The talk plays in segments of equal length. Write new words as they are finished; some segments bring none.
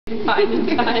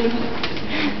Fine time.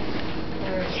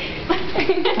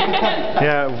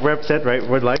 Yeah, we're upset, right?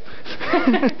 We're live.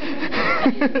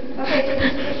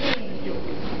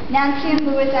 Nancy and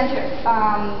Louis enter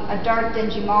a dark,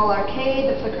 dingy mall arcade.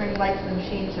 The flickering lights of the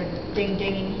machines are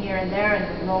ding-dinging here and there,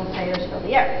 and lone sailors fill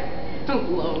the air.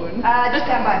 Alone. Just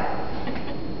stand by.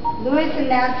 Louis and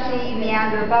Nancy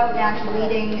meander about, Nancy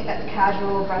leading at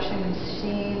casual brushing the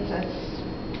machines as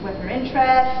with her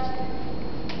interest.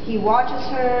 He watches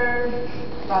her,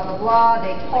 blah blah blah,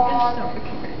 they talk.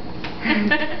 You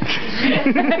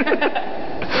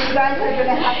guys are going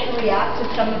to have to react to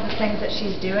some of the things that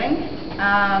she's doing.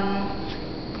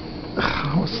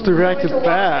 What's the react to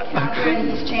that?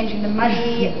 And he's changing the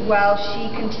money while she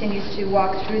continues to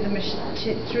walk through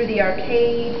the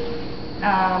arcade.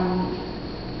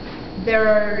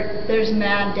 There's a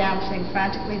man dancing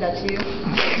frantically. That's you.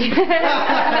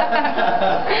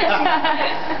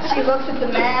 She looks at the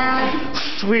man.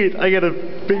 Sweet, I get a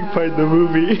big part in the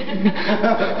movie.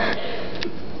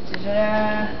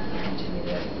 Continue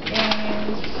the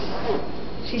games.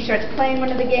 She starts playing one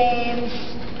of the games.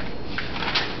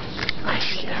 I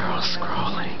see arrows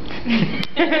scrolling.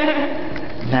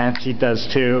 Nancy does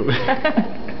too.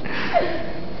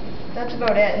 That's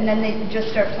about it. And then they just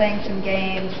start playing some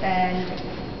games, and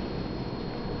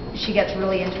she gets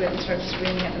really into it and starts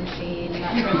screaming at the machine. And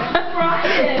that sort of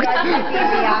thing. You guys might be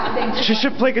reacting to She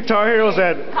should play Guitar Heroes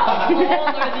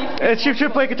and she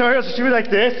should play Guitar Heroes and she would be like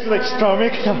this, like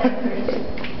stomach.